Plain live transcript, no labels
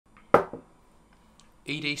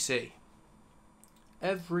EDC.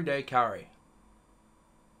 Everyday carry.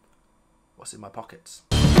 What's in my pockets?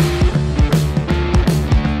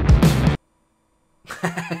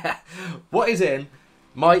 What is in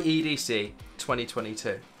my EDC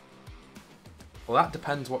 2022? Well, that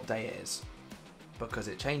depends what day it is, because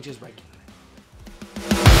it changes regularly.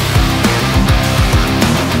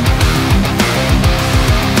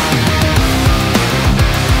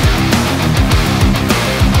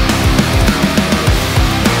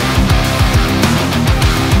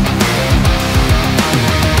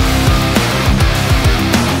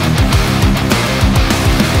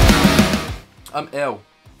 I'm ill,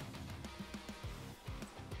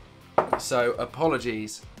 so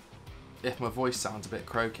apologies if my voice sounds a bit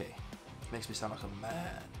croaky. It makes me sound like a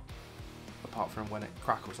man, apart from when it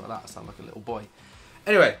crackles like that, I sound like a little boy.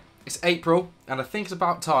 Anyway, it's April, and I think it's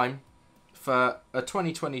about time for a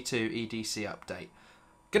 2022 EDC update.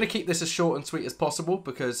 Gonna keep this as short and sweet as possible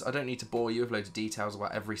because I don't need to bore you with loads of details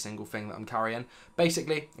about every single thing that I'm carrying.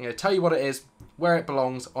 Basically, I'm gonna tell you what it is, where it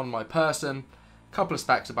belongs on my person, a couple of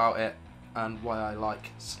specs about it, and why I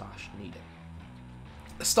like/need it.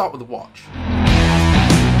 Let's start with the watch.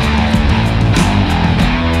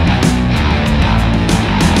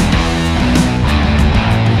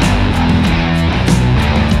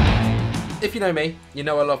 If you know me, you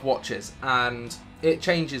know I love watches, and it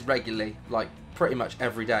changes regularly, like pretty much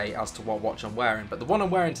every day as to what watch I'm wearing. But the one I'm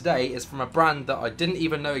wearing today is from a brand that I didn't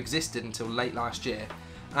even know existed until late last year,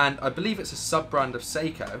 and I believe it's a sub-brand of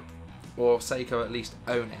Seiko, or Seiko at least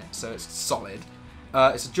own it, so it's solid.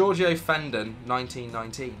 It's a Giorgio Fendon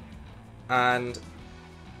 1919, and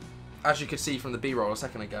as you could see from the B-roll a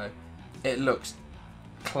second ago, it looks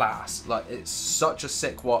class. Like, it's such a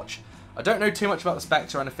sick watch. I don't know too much about the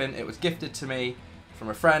specs or anything. It was gifted to me from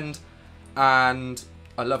a friend, and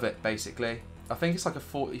I love it, basically. I think it's like a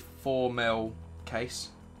 44mm case,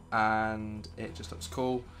 and it just looks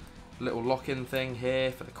cool. Little lock-in thing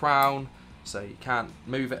here for the crown, so you can't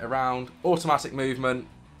move it around. Automatic movement,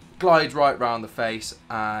 glides right round the face,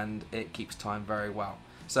 and it keeps time very well.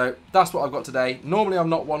 So that's what I've got today. Normally I'm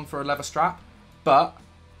not one for a leather strap, but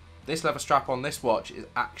this leather strap on this watch is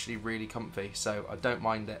actually really comfy, so I don't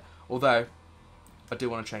mind it. Although, I do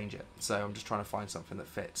want to change it, so I'm just trying to find something that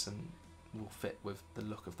fits and will fit with the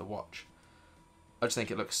look of the watch. I just think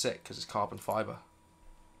it looks sick because it's carbon fibre.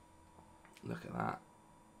 Look at that.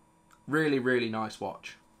 Really, really nice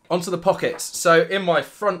watch. Onto the pockets. So in my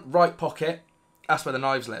front right pocket, that's where the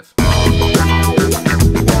knives live.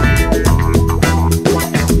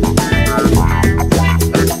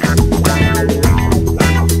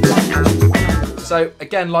 So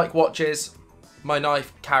again, like watches, my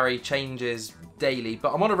knife carry changes daily,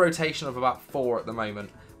 but I'm on a rotation of about 4 at the moment.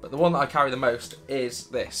 But the one that I carry the most is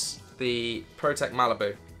this, the ProTech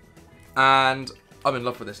Malibu. And I'm in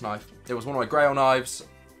love with this knife. It was one of my Grail knives,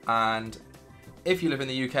 and if you live in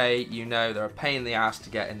the UK, you know they're a pain in the ass to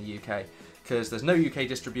get in the UK because there's no UK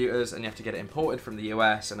distributors and you have to get it imported from the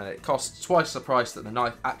US, and then it costs twice the price that the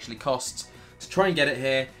knife actually costs to try and get it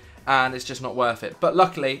here, and it's just not worth it. But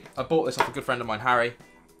luckily, I bought this off a good friend of mine, Harry.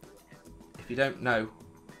 If you don't know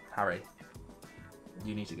Harry,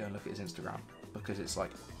 you need to go and look at his Instagram because it's like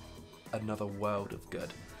another world of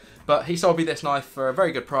good. But he sold me this knife for a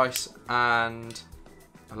very good price, and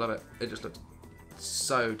I love it. It just looks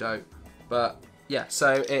so dope. But yeah,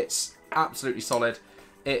 so it's absolutely solid.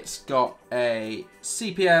 It's got a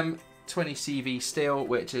CPM 20CV steel,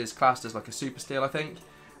 which is classed as like a super steel, I think,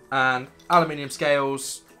 and aluminium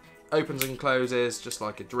scales, opens and closes just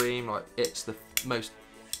like a dream. Like, it's the most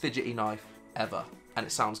fidgety knife ever, and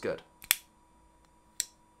it sounds good.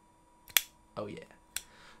 Oh yeah.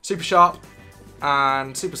 Super sharp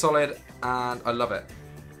and super solid, and I love it.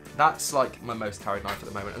 That's like my most carried knife at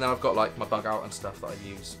the moment. And then I've got like my bug out and stuff that I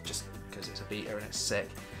use just because it's a beater and it's sick.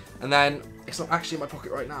 And then it's not actually in my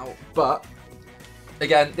pocket right now, but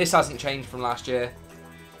again, this hasn't changed from last year.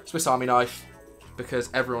 Swiss Army knife,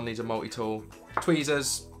 because everyone needs a multi-tool.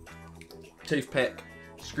 Tweezers, toothpick,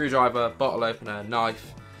 screwdriver, bottle opener,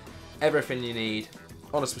 knife, everything you need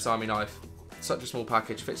on a Swiss Army knife. Such a small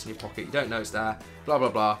package, fits in your pocket, you don't know it's there, blah blah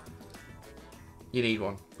blah. You need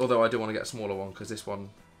one. Although I do want to get a smaller one because this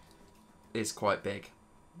one is quite big,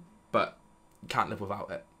 but you can't live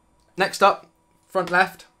without it. Next up, front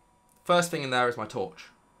left. First thing in there is my torch,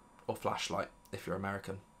 or flashlight if you're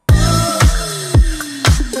American.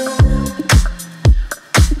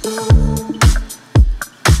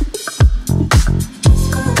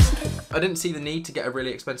 I didn't see the need to get a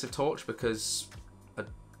really expensive torch because I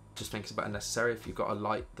just think it's about unnecessary. If you've got a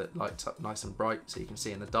light that lights up nice and bright so you can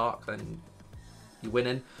see in the dark, then you're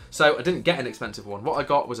winning. So I didn't get an expensive one. What I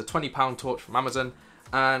got was a £20 torch from Amazon,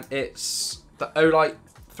 and it's the Olight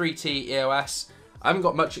 3T EOS. I haven't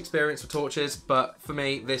got much experience with torches, but for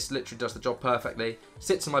me, this literally does the job perfectly.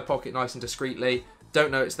 Sits in my pocket nice and discreetly.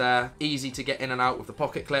 Don't know it's there. Easy to get in and out with the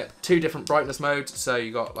pocket clip. 2 different brightness modes. So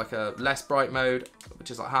you got like a less bright mode,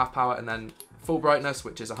 which is like half power, and then full brightness,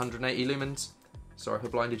 which is 180 lumens. Sorry if I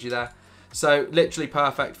blinded you there. So literally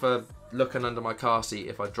perfect for looking under my car seat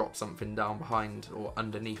if I drop something down behind or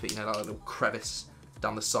underneath it. You know, like a little crevice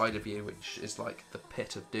down the side of you, which is like the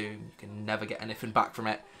pit of doom. You can never get anything back from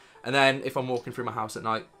it. And then if I'm walking through my house at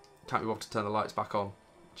night, can't be bothered to turn the lights back on.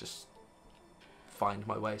 Just find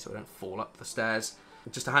my way so I don't fall up the stairs.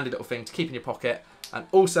 Just a handy little thing to keep in your pocket. And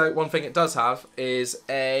also, one thing it does have is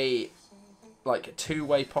a like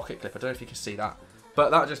 2-way pocket clip. I don't know if you can see that,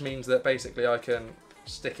 but that just means that basically I can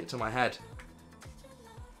stick it to my head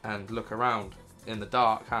and look around in the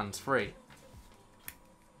dark, hands-free.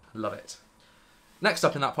 Love it. Next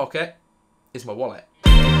up in that pocket is my wallet.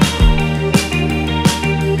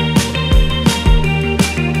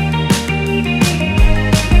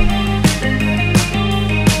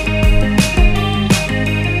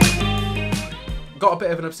 Got a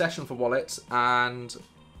bit of an obsession for wallets, and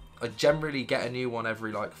I generally get a new one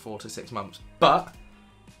every like 4 to 6 months. But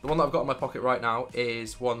the one that I've got in my pocket right now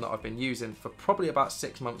is one that I've been using for probably about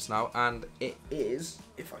 6 months now, and it is,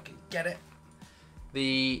 if I can get it,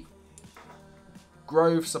 the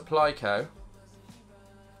Grove Supply Co.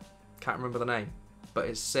 Can't remember the name, but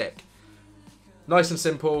it's sick. Nice and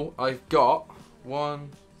simple. I've got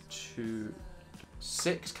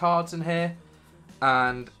 6 cards in here,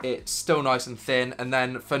 and it's still nice and thin. And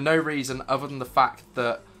then for no reason other than the fact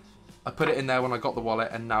that I put it in there when I got the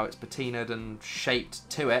wallet and now it's patinaed and shaped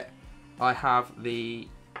to it, I have the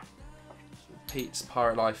Pete's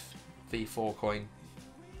Pirate Life V4 coin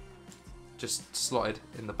just slotted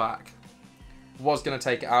in the back. Was going to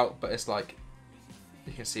take it out, but it's like,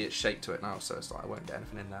 you can see it's shaped to it now, so it's like I won't get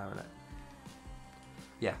anything in there. And it,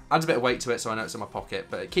 yeah, adds a bit of weight to it, so I know it's in my pocket,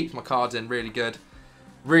 but it keeps my cards in really good.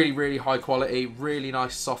 Really, really high quality, really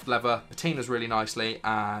nice soft leather, patina's really nicely,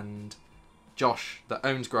 and Josh, that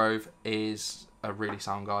owns Grove, is a really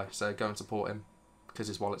sound guy, so go and support him because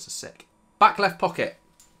his wallets are sick. Back left pocket.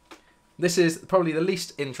 This is probably the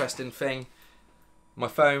least interesting thing. My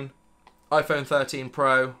phone, iPhone 13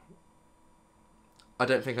 Pro. I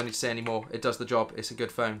don't think I need to say any more. It does the job. It's a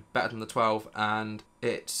good phone, better than the 12, and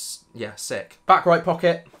it's, yeah, sick. Back right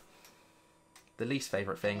pocket. The least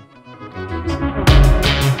favourite thing.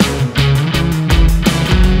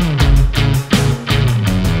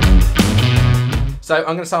 So I'm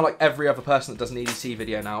going to sound like every other person that does an EDC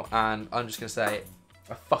video now, and I'm just going to say,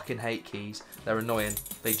 I fucking hate keys. They're annoying,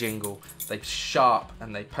 they jingle, they're sharp,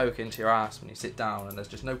 and they poke into your ass when you sit down, and there's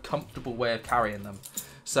just no comfortable way of carrying them.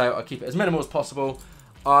 So I keep it as minimal as possible.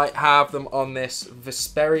 I have them on this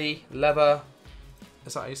Vesperi leather,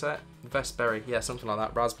 is that how you say it? Vesperi, yeah, something like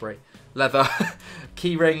that, raspberry leather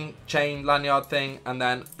keyring chain lanyard thing, and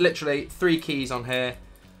then literally 3 keys on here,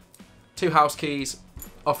 2 house keys,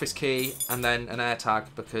 office key, and then an air tag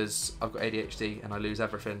because I've got ADHD and I lose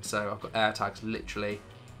everything, so I've got air tags literally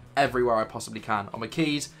everywhere I possibly can. On my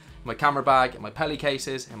keys, in my camera bag, in my pelly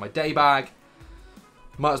cases, in my day bag.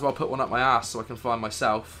 Might as well put one up my ass so I can find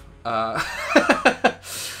myself.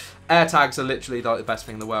 Air tags are literally like the best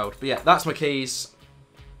thing in the world. But yeah, that's my keys.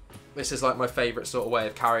 This is like my favourite sort of way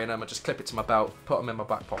of carrying them. I just clip it to my belt, put them in my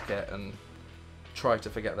back pocket, and try to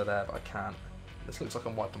forget they're there, but I can't. This looks like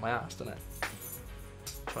I'm wiping my ass, doesn't it?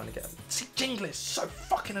 Trying to get them. See, jingling is so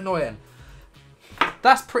fucking annoying.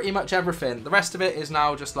 That's pretty much everything. The rest of it is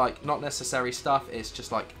now just like not necessary stuff. It's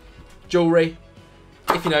just like jewellery.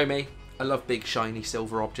 If you know me, I love big shiny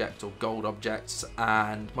silver objects or gold objects,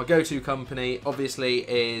 and my go-to company obviously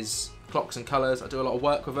is Clocks and Colours. I do a lot of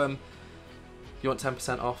work with them. If you want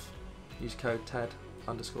 10% off, use code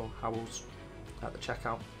TED_Howells at the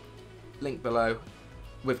checkout. Link below.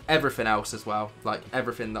 With everything else as well, like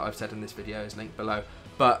everything that I've said in this video is linked below.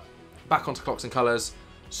 But back onto Clocks and Colours,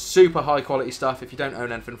 super high quality stuff. If you don't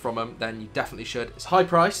own anything from them, then you definitely should. It's high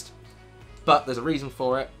priced, but there's a reason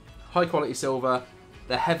for it. High quality silver,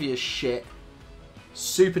 they're heavy as shit,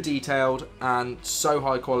 super detailed, and so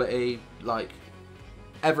high quality. Like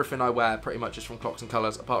everything I wear pretty much is from Clocks and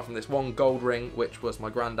Colours, apart from this one gold ring, which was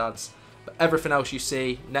my granddad's. But everything else you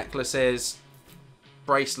see, necklaces,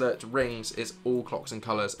 bracelets, rings, is all Clocks and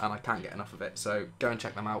Colours, and I can't get enough of it. So go and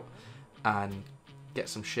check them out and get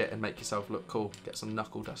some shit and make yourself look cool. Get some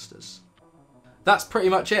knuckle dusters. That's pretty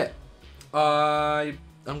much it. I'm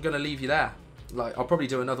going to leave you there. Like, I'll probably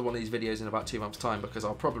do another one of these videos in about 2 months' time because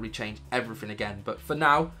I'll probably change everything again. But for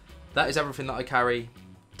now, that is everything that I carry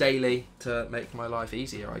daily to make my life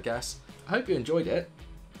easier, I guess. I hope you enjoyed it.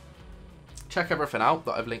 Check everything out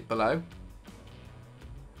that I've linked below.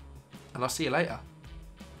 And I'll see you later.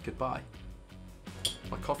 Goodbye.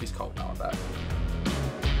 My coffee's cold now, I bet.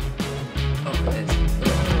 Oh, it is.